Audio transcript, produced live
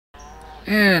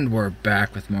And we're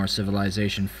back with more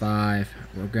Civilization 5.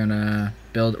 We're gonna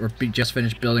just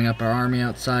finished building up our army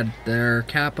outside their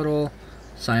capital,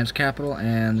 Siam's capital,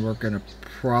 and we're gonna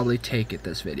probably take it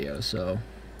this video, so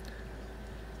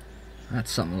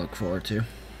that's something to look forward to.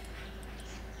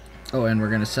 Oh, and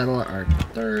we're gonna settle our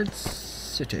third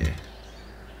city.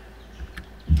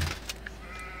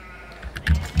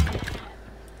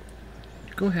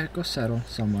 Go ahead, go settle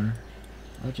somewhere.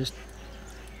 I'll just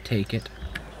take it.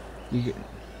 The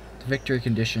victory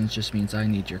conditions just means I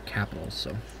need your capital,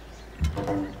 so.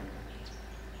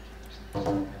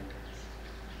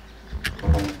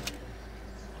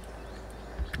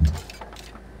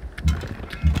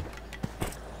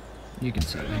 You can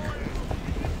settle here.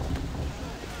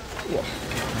 Whoa,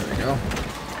 there we go.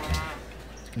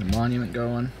 Let's get a monument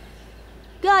going.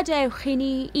 Gadewch I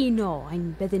ni uno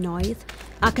ein byddinoedd,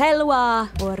 ac elwa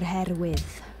o'r herwydd.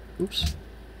 Oops.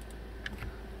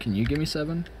 Can you give me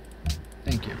 7?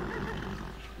 Thank you.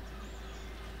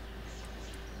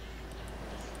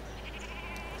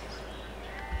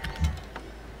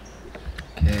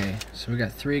 Okay, so we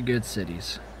got 3 good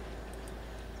cities.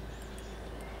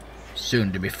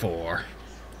 Soon to be 4.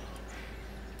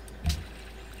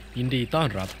 ยินดีต้อน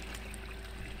รับ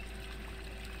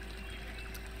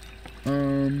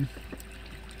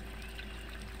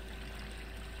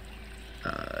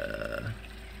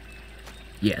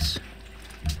Yes.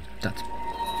 That's...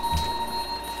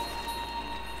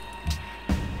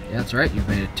 Yeah, that's right, you've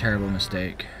made a terrible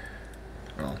mistake.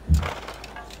 Well,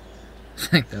 I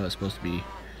think that was supposed to be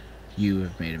you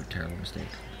have made a terrible mistake.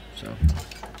 So,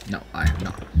 no, I have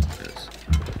not.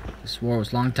 This war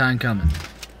was a long time coming.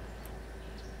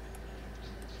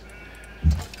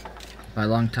 By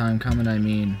long time coming, I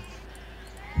mean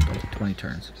like 20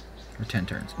 turns. Or 10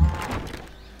 turns.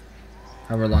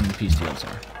 However long the peace deals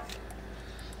are.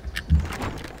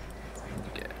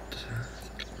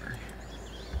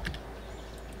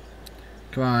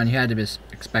 Come on, you had to be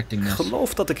expecting this.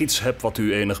 Geloof dat ik iets heb wat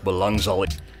u enig belang zal...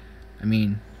 I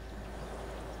mean,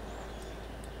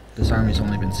 this army's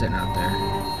only been sitting out there.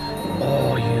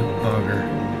 Oh, you bugger.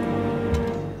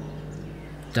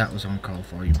 That was uncalled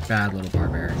for, you bad little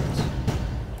barbarians.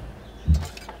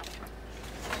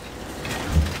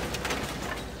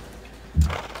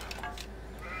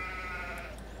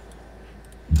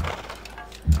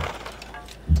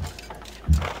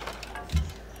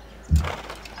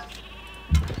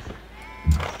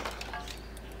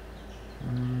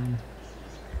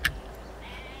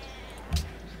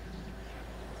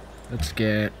 Let's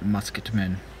get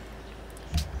musketmen.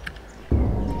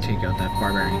 Take out that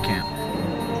barbarian camp.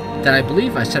 That I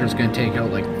believe I said I was going to take out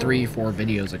like 3-4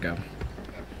 videos ago.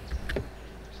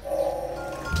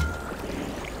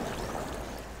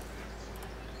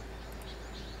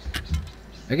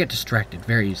 I get distracted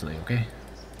very easily, okay?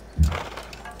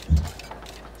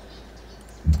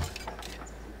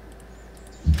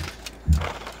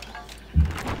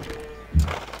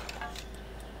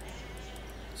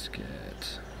 Let's get...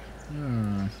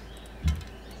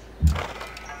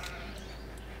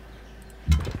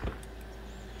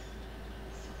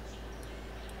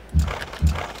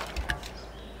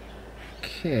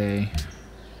 Okay.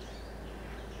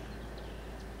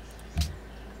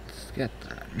 Let's get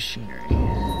that machinery.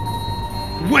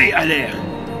 وي عليه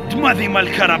دماذم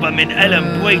الكرب من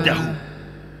ألم بويده.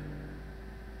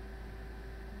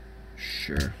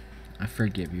 Sure. I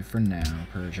forgive you for now,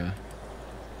 Persia.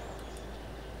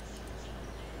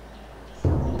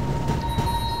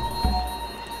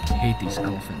 I hate these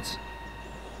elephants.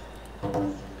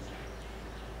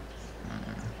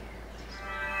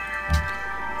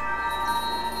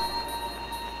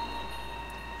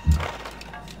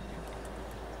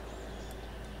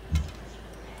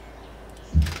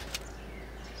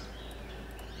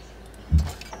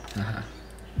 Haha.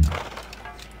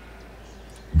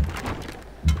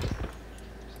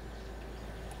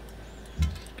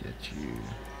 Get you.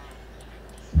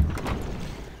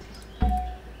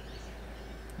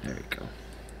 There we go.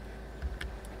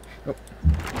 Oh.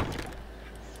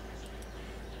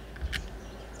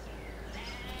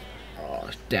 Oh,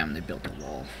 damn, they built a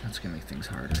wall. That's gonna make things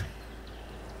harder.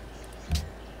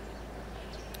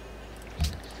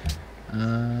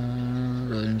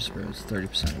 Religion spreads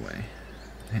 30% away.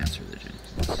 Enhance religion.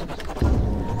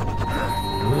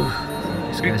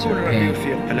 These guys are a pain.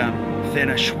 في قلم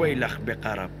ثنا شوي لخ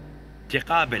بقرب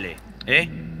تقابله إيه.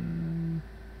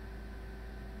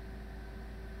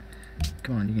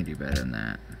 Come on, you can do better than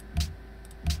that.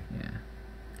 Yeah.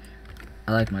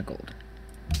 I like my gold.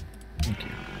 Thank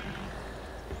you.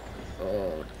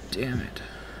 Oh, damn it.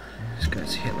 This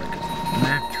guy's hit like a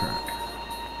Mack truck.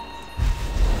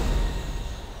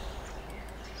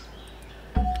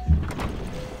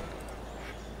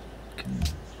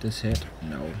 this hit?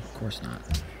 No, of course not.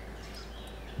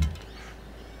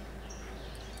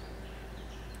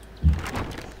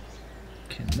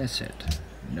 Can this hit?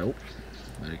 Nope.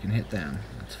 But it can hit them.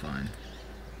 That's fine.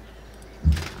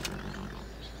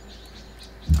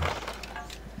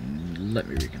 Let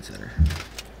me reconsider.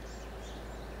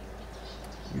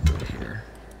 You go here.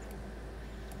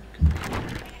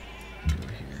 Go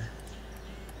here.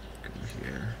 Go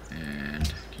here.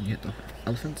 And can you hit the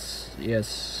elephants?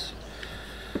 Yes.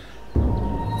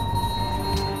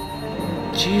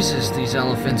 Jesus, these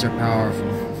elephants are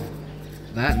powerful.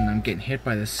 That, and I'm getting hit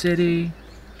by the city.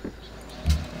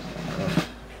 Ugh.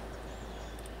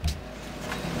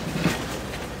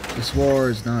 This war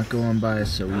is not going by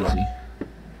so easy.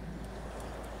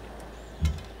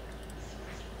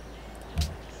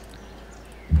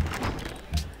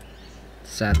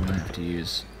 Sad when I have to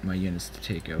use my units to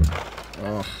take out.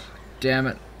 Oh, damn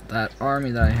it. That army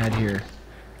that I had here.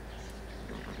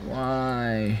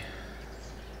 Why?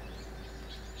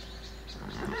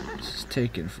 This is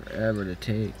taking forever to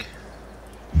take.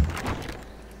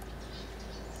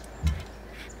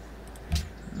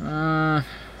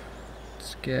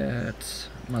 Let's get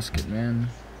musket men.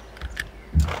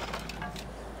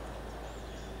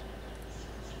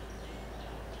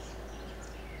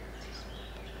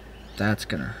 That's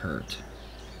gonna hurt.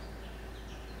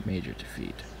 Major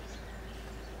defeat.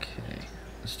 Okay,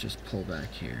 let's just pull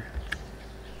back here.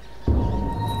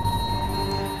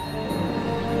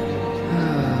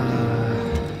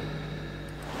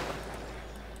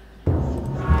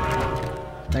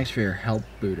 Thanks for your help,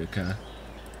 Boudica.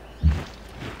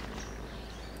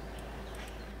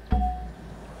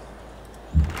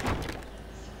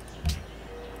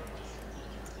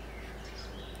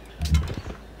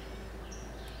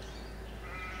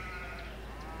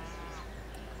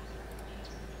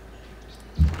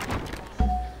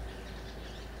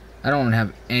 I don't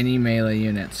have any melee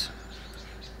units.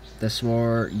 This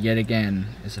war, yet again,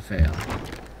 is a fail.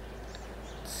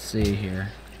 Let's see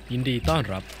here. ยินดีต้อน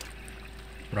รับ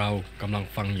เรากำลัง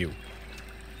ฟังอยู่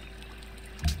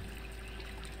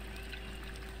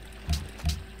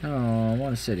Oh, I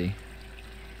want a city.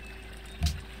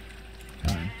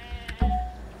 Fine.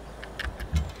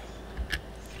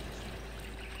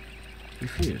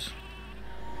 Refuse.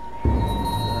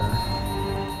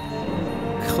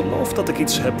 Ik geloof dat ik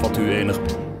iets heb wat u enig...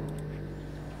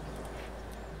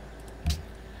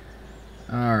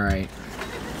 Alright.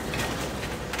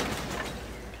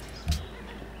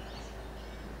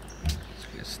 Let's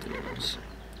get stables.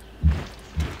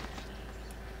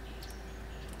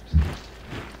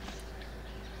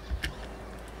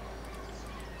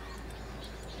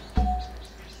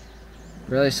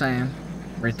 Really, Siam?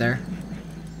 Right there?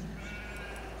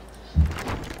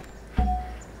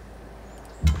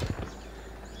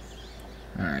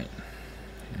 Alright.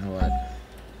 You know what?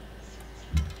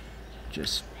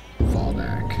 Just fall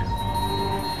back.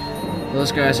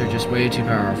 Those guys are just way too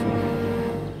powerful.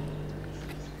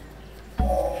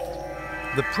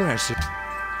 The press.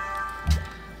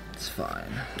 It's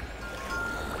fine.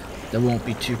 They won't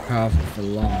be too powerful for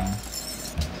long.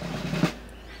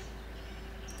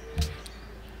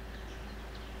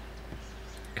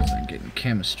 Because I'm getting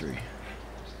chemistry.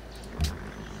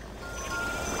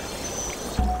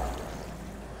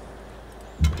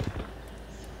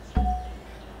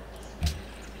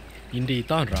ยินดี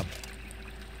ต้อนรับ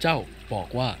เจ้าบอก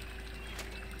ว่า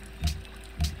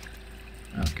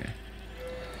Okay.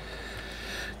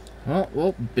 Well,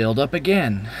 we'll build up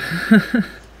again.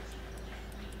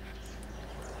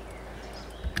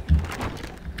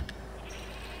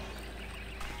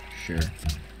 Sure.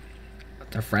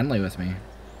 They're friendly with me.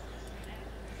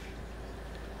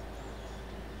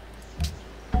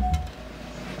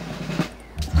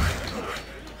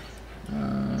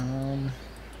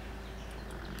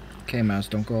 Okay, mouse,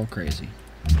 don't go all crazy.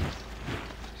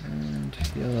 And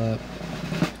heal up.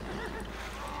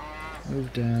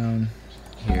 Move down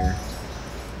here.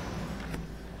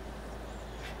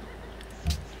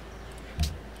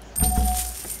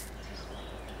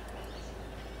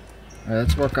 Alright,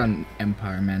 let's work on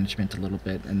empire management a little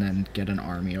bit and then get an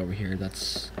army over here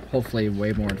that's hopefully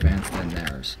way more advanced than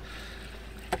theirs.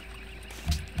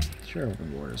 Sure,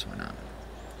 open borders, why not?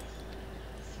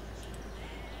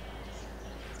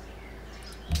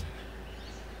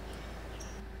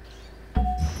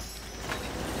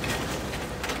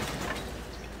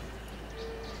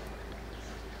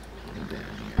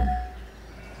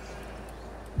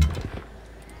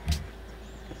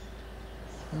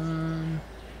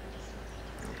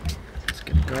 Let's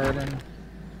get a garden.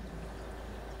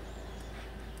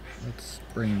 Let's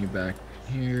bring you back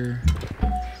here.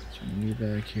 Let's bring you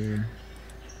back here.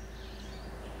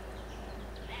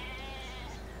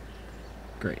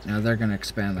 Great, now they're gonna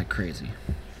expand like crazy.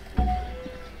 I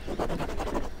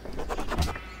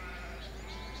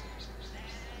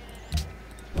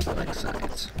like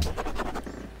science.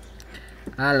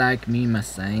 I like me my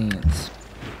science.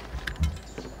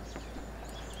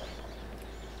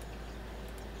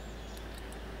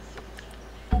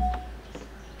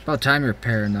 About time you're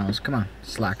repairing those. Come on,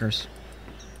 slackers.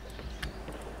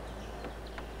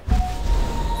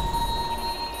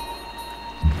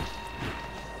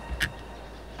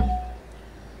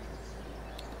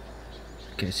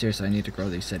 Okay, seriously, I need to grow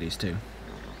these cities too.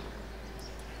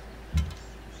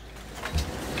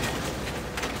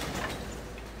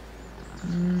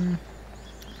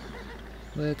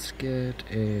 Let's get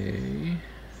a...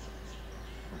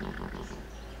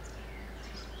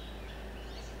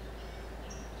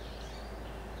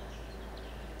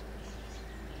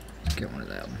 Let's get one of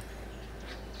them.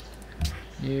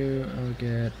 I'll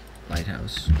get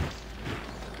lighthouse.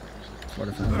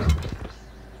 Fortify.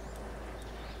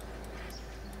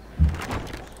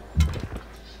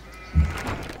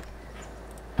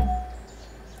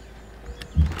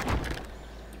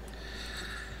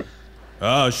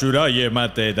 Shuraya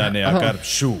mate dane akarp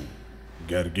shu.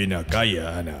 Gergina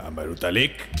kaya ana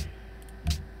amarutalik.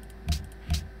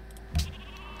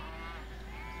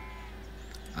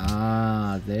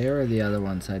 Ah, there are the other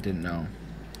ones I didn't know.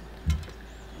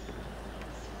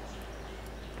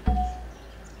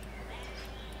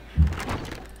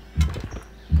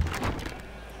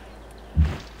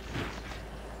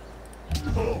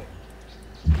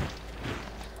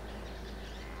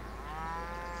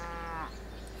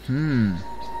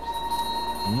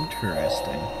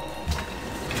 Interesting.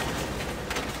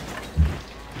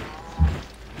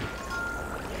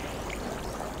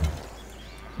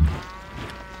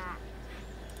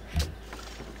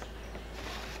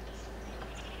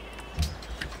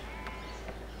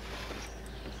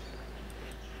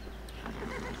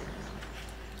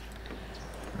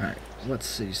 Alright, what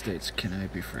city-states can I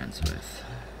be friends with?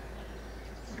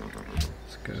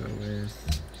 Let's go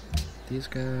with these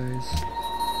guys.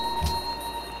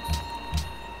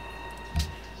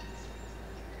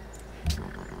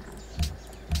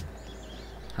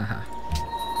 Haha.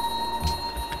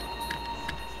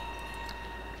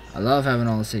 I love having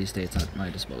all the city-states at my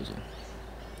disposal.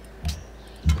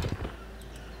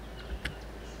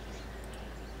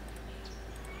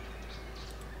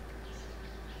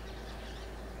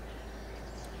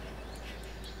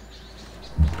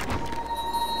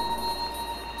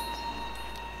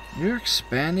 You're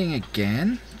expanding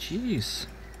again? Jeez.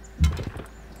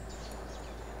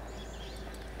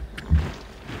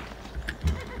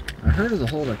 I heard of the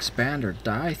whole expand or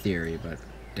die theory, but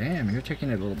damn, you're taking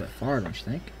it a little bit far, don't you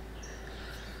think?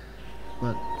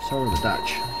 But so are the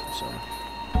Dutch, so...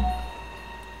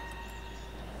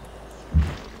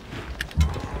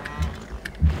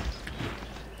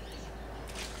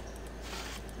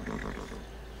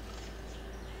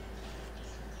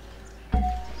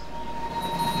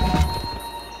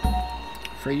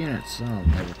 Free units. I'll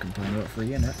never complain about free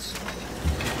units.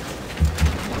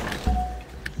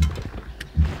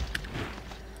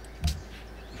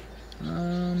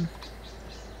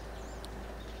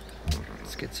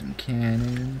 Let's get some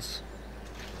cannons.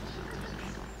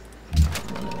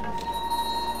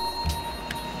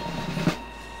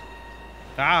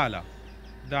 تعال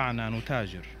دعنا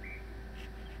نتاجر.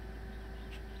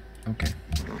 Okay.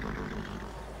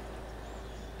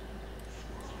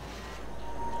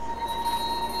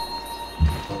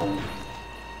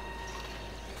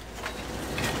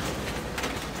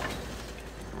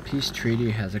 Peace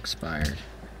treaty has expired.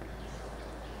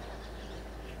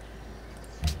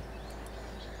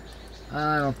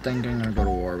 I don't think I'm gonna go to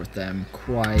war with them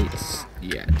quite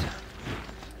yet.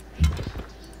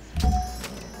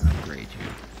 Upgrade you.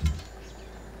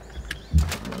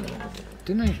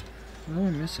 Didn't I? What am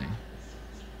I missing?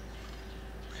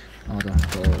 Oh, I don't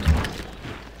have gold.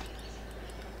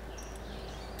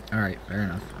 Alright, fair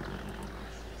enough.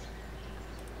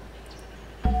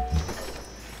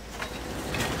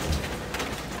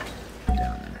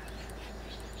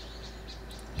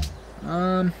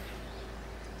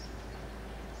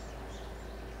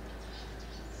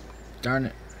 Darn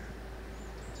it.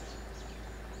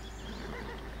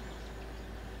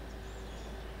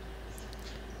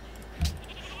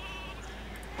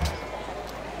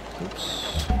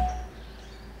 Oops.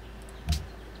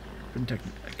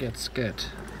 Let's get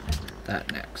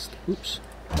that next. Oops.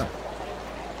 No.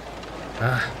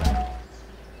 Ah.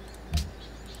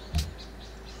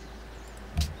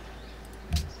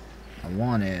 I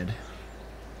wanted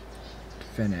to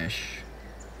finish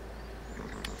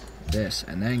this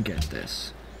and then get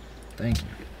this. Thank you.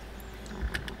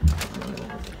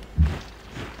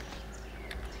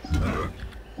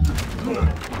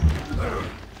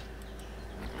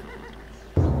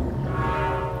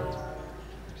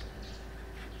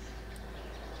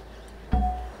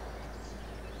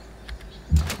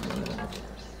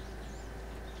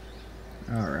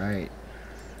 Alright.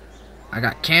 I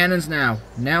got cannons now.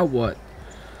 Now what?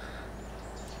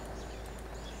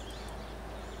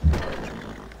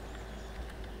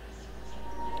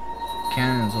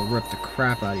 Cannons will rip the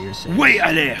crap out of your city. وي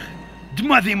عليه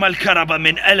دمذم الكرب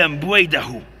من ألم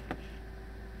بويده.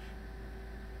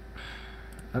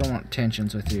 I don't want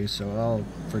tensions with you, so I'll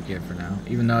forgive for now.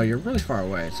 Even though you're really far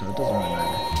away, so it doesn't really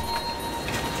matter.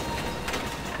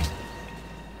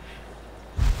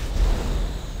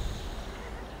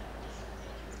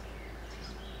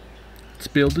 Let's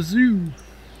build a zoo.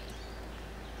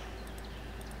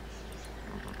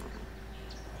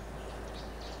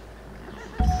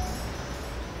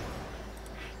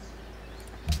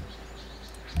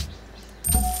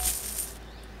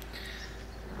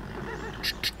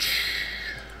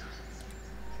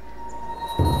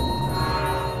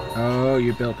 Oh,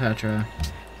 you built Petra.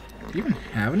 Do you even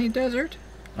have any desert?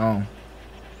 Oh,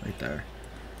 right there.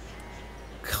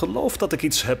 Ik geloof dat ik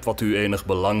iets heb wat u enig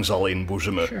belang zal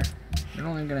inboezemen. Sure. You're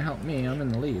only gonna help me. I'm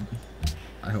in the lead.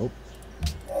 I hope.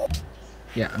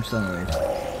 Yeah, I'm still in the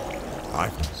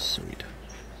lead. Sweet.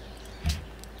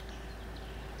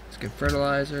 Let's get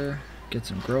fertilizer. Get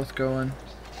some growth going.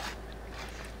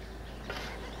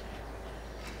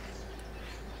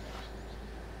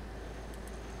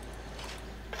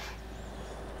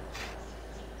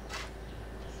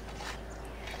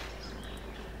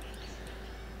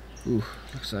 Ooh,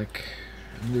 looks like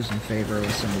I'm losing favor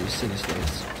with some of these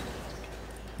city-states.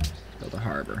 Build a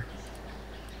harbor.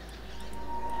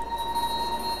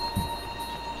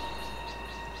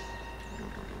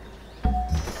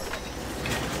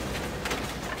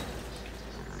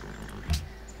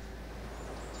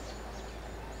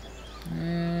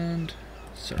 And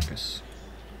circus.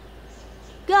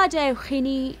 Gadewch chi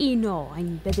ni uno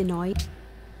ein byddin oed.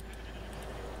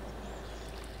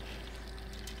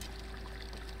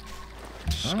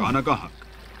 Skanagahak.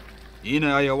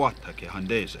 Ina ayawatta ke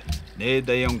handese. Ne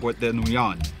dayangwat de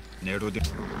nuyan. Nero de.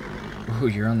 Oh,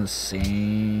 you're on the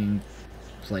same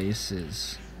place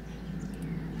as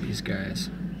these guys.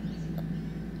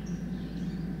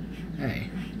 Hey.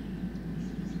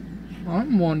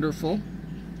 I'm wonderful.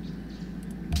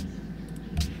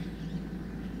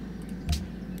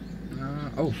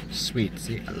 Oh, sweet.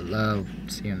 See, I love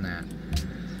seeing that.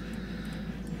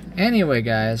 Anyway,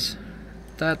 guys,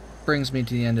 that brings me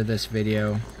to the end of this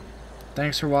video.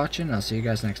 Thanks for watching. I'll see you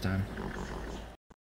guys next time.